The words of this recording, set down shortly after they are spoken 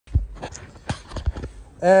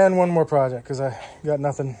And one more project because I got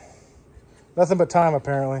nothing but time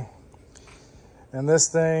apparently. And this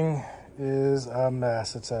thing is a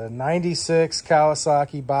mess. It's a 96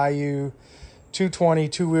 Kawasaki Bayou 220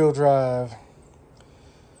 two-wheel drive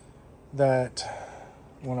that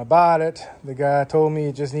when I bought it, the guy told me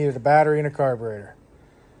it just needed a battery and a carburetor.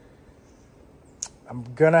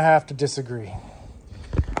 I'm gonna have to disagree.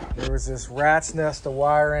 There was this rat's nest of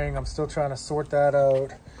wiring. I'm still trying to sort that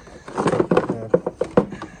out.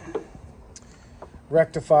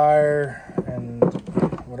 Rectifier and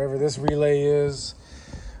whatever this relay is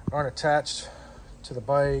aren't attached to the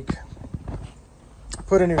bike.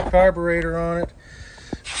 Put a new carburetor on it.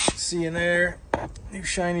 See in there, new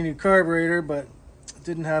shiny new carburetor, but it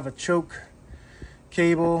didn't have a choke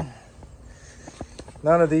cable.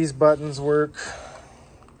 None of these buttons work,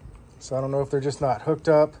 so I don't know if they're just not hooked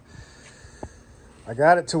up. I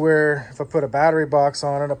got it to where if I put a battery box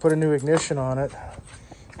on it, I put a new ignition on it,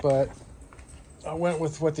 but I went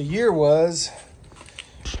with what the year was,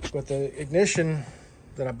 but the ignition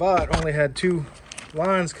that I bought only had 2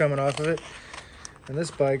 lines coming off of it, and this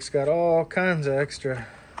bike's got all kinds of extra.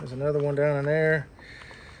 There's another one down in there.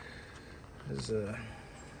 There's a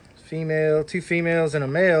female, 2 females and a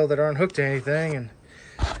male that aren't hooked to anything, and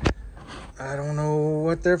I don't know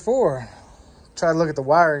what they're for. Try to look at the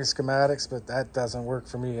wiring schematics, but that doesn't work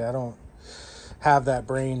for me. I don't have that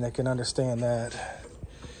brain that can understand that.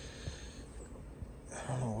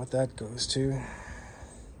 I don't know what that goes to.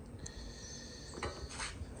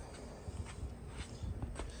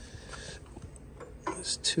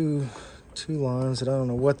 There's two lines that I don't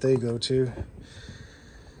know what they go to.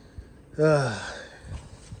 What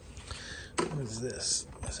is this?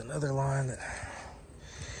 There's another line that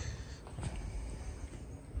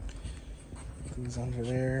goes under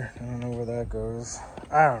there. I don't know where that goes.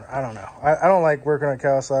 I don't know. I don't like working on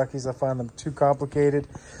Kawasaki's. I find them too complicated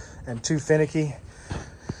and too finicky.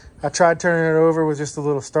 I tried turning it over with just a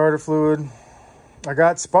little starter fluid. I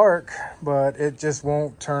got spark, but it just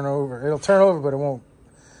won't turn over. It'll turn over, but it won't,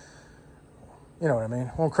 you know what I mean?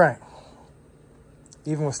 It won't crank,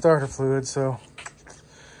 even with starter fluid. So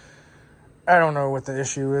I don't know what the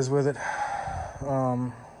issue is with it.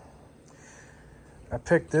 I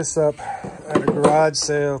picked this up at a garage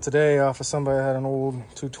sale today off of somebody that had an old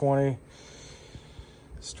 220.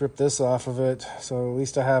 Stripped this off of it, so at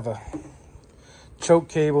least I have a choke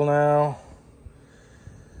cable now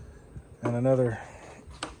and another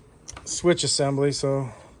switch assembly. So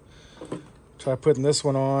try putting this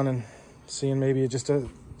one on and seeing maybe it just does,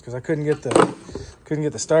 because I couldn't get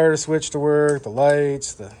the starter switch to work, the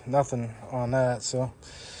lights, nothing on that. So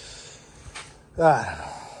I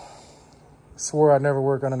swore I'd never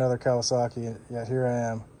work on another Kawasaki, yet here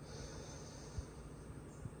I am.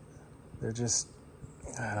 They're just,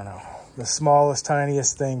 I don't know, the smallest,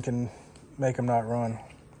 tiniest thing can make them not run.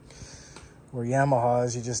 Where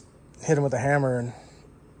Yamahas, you just hit them with a hammer and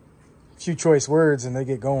a few choice words and they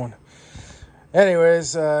get going.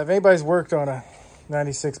 Anyways, if anybody's worked on a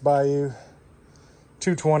 96 Bayou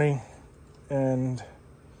 220 and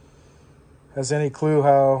has any clue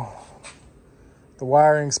how the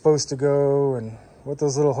wiring's supposed to go and what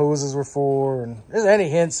those little hoses were for, and there's any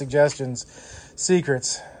hints, suggestions,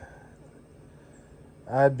 secrets,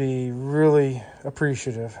 I'd be really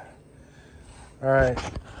appreciative. All right,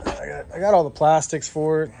 I got all the plastics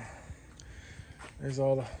for it. There's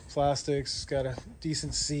all the plastics. Got a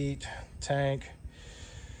decent seat, tank.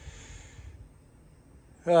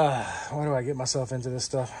 Why do I get myself into this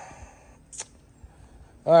stuff?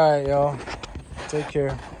 All right, y'all. Take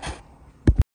care.